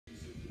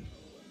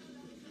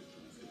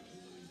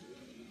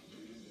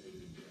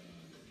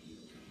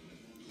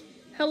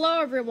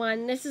Hello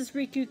everyone, this is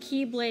Riku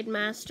Keyblade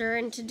Master,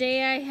 and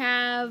today I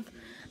have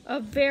a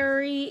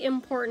very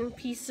important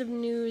piece of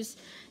news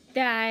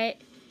that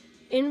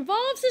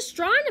involves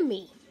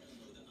astronomy.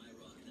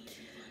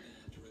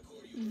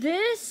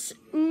 This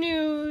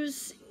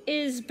news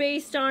is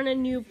based on a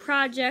new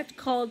project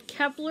called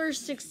Kepler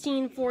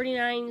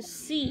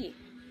 1649c.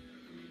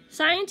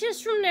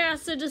 Scientists from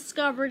NASA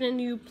discovered a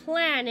new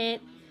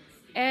planet,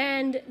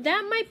 and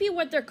that might be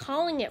what they're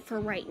calling it for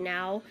right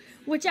now,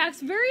 which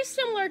acts very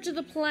similar to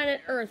the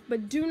planet Earth,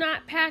 but do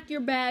not pack your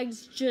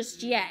bags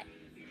just yet.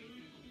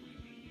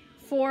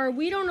 For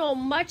we don't know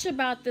much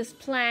about this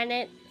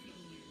planet,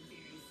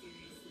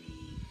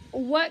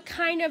 what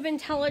kind of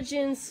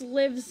intelligence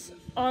lives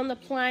on the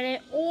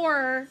planet,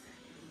 or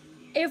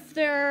if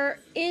there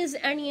is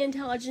any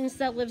intelligence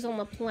that lives on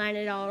the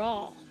planet at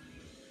all.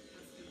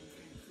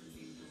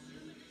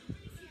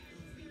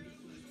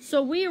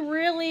 So we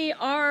really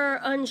are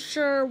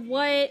unsure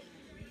what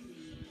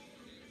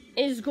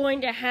is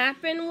going to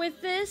happen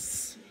with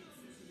this.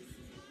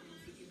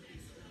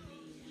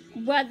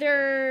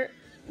 Whether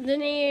the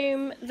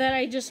name that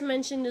I just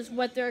mentioned is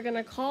what they're going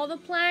to call the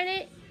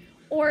planet,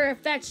 or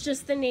if that's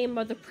just the name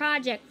of the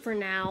project for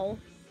now.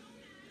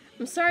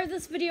 I'm sorry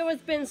this video has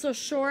been so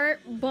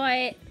short,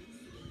 but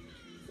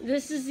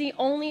this is the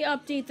only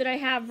update that I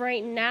have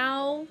right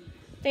now,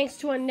 thanks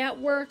to a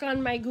network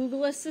on my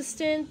Google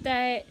Assistant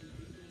that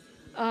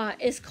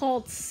is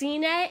called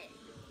CNET,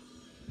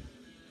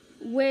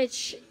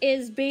 which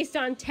is based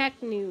on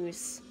tech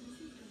news.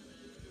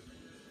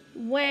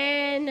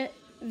 When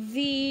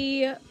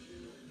the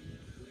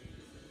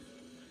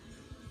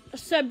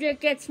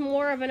subject gets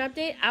more of an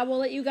update, I will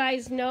let you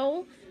guys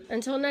know.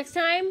 Until next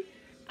time,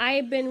 I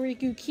have been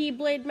Riku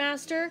Keyblade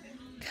Master.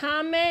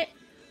 Comment,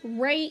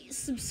 rate,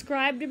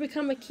 subscribe to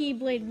become a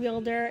Keyblade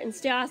wielder, and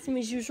stay awesome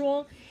as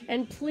usual.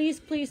 And please,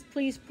 please,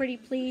 please, pretty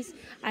please,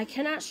 I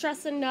cannot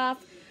stress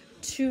enough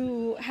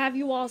to have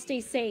you all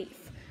stay safe.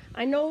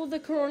 I know the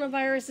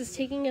coronavirus is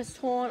taking its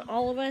toll on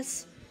all of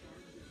us,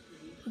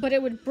 but it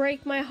would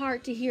break my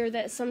heart to hear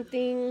that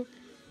something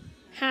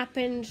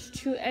happened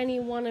to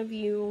any one of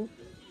you.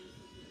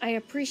 I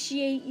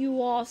appreciate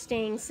you all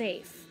staying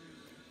safe.